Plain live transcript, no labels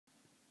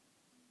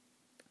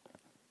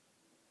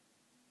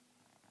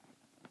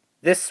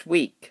This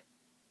week,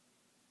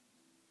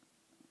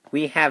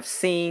 we have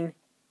seen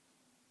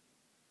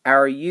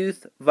our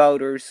youth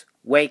voters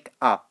wake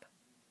up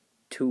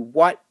to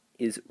what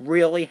is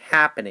really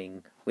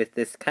happening with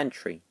this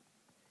country.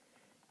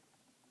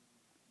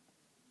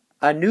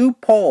 A new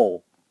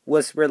poll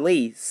was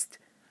released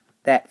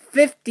that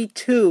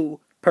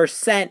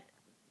 52%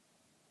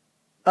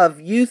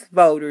 of youth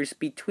voters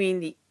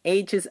between the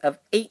ages of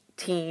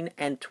 18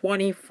 and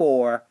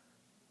 24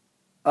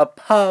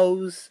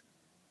 oppose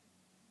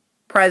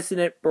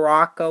President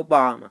Barack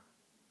Obama.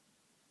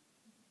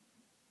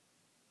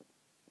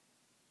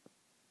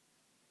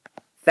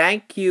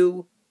 Thank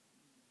you,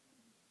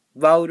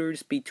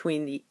 voters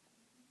between the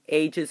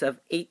ages of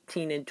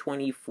 18 and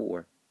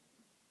 24.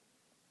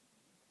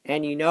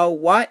 And you know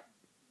what?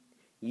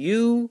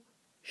 You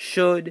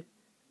should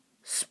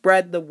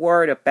spread the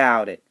word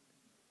about it.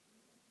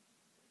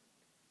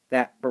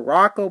 That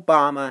Barack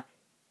Obama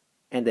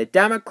and the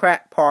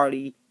Democrat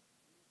Party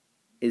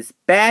is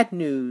bad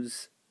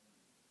news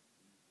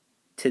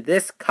to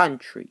this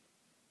country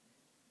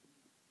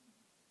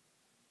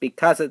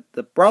because of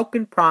the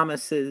broken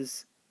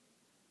promises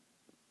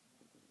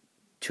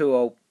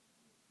to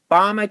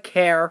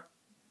Obamacare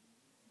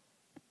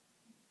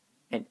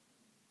and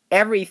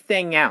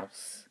everything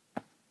else.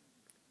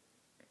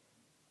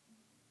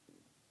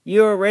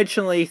 You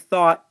originally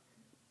thought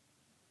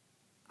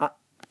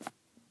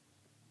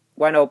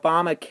when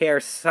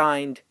Obamacare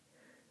signed,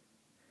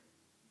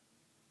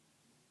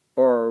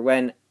 or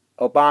when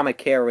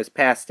Obamacare was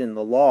passed in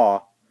the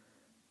law,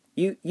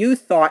 you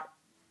thought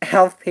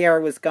health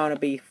care was going to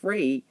be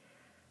free.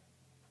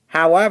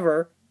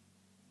 However,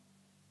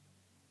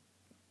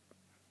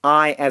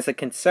 I, as a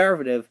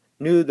conservative,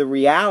 knew the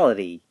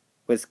reality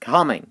was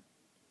coming.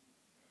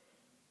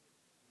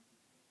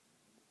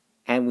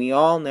 And we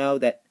all know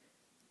that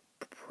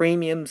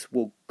premiums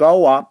will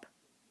go up,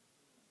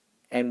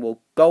 and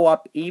will go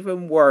up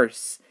even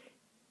worse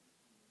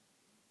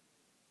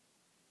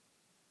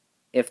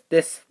if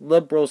this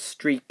liberal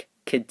streak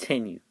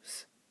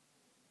continues.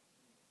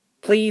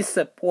 Please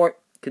support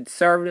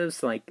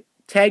conservatives like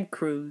Ted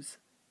Cruz,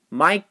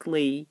 Mike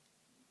Lee,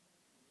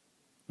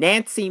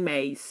 Nancy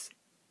Mace,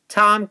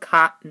 Tom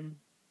Cotton,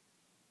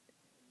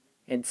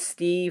 and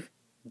Steve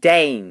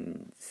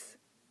Daines,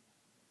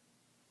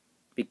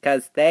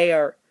 because they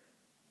are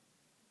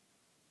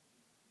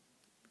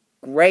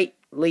great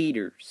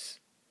leaders.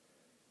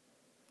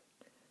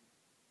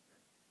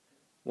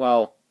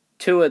 Well,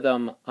 two of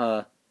them,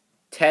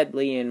 Ted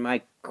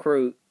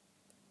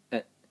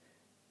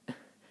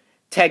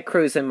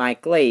Cruz and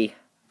Mike Lee,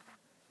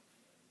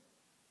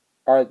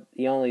 are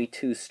the only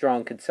two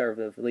strong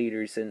conservative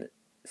leaders in the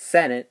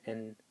Senate,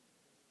 and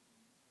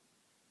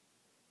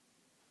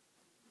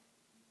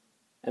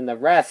the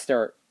rest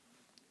are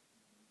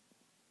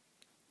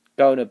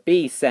going to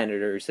be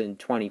senators in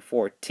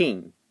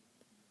 2014.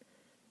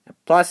 And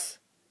plus,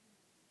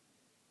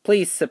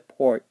 please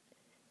support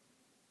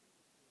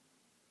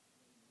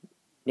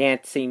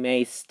Nancy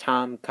Mace,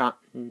 Tom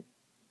Cotton,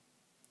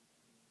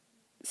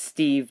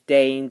 Steve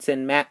Daines,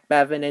 and Matt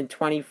Bevin in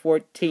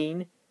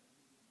 2014,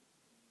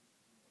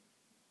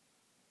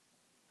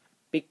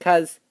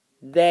 because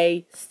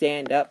they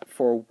stand up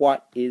for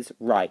what is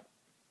right.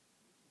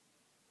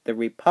 The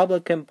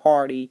Republican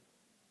Party,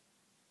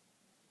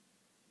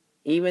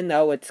 even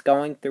though it's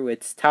going through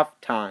its tough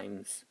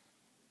times,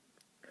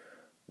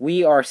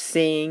 we are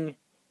seeing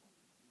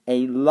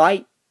a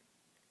light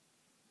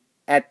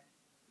at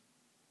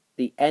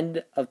the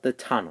end of the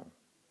tunnel.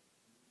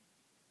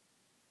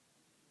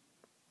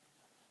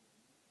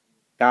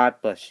 God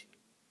bless you.